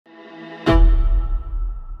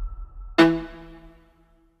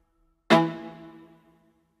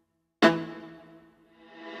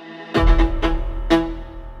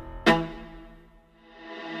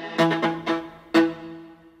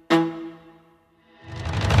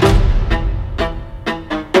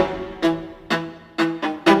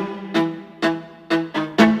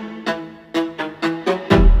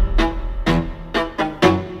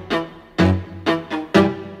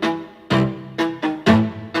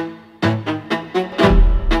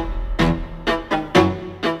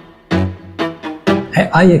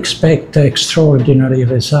I expect extraordinary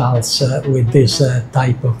results with this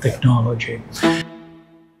type of technology.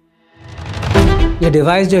 ये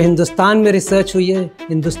device जो हिंदुस्तान में research हुई है,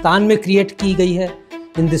 हिंदुस्तान में क्रिएट की गई है,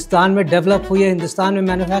 हिंदुस्तान में डेवलप हुई है, हिंदुस्तान में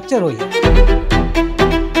मैन्युफैक्चर हुई है.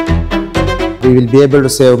 We will be able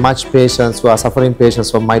to save much patients who are suffering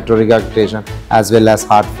patients from mitral regurgitation as well as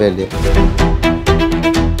heart failure.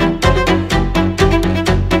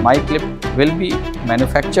 Myclip will be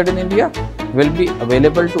manufactured in India, will be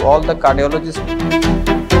available to all the cardiologists.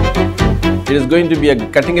 It is going to be a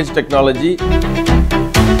cutting-edge technology.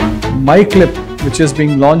 Myclip, which is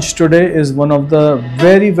being launched today, is one of the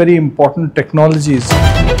very important technologies.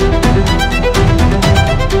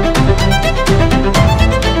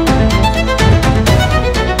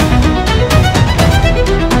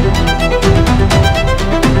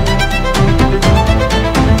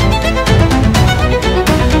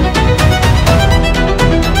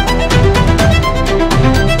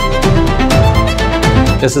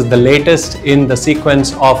 This is the latest in the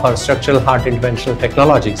sequence of our structural heart interventional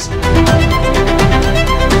technologies.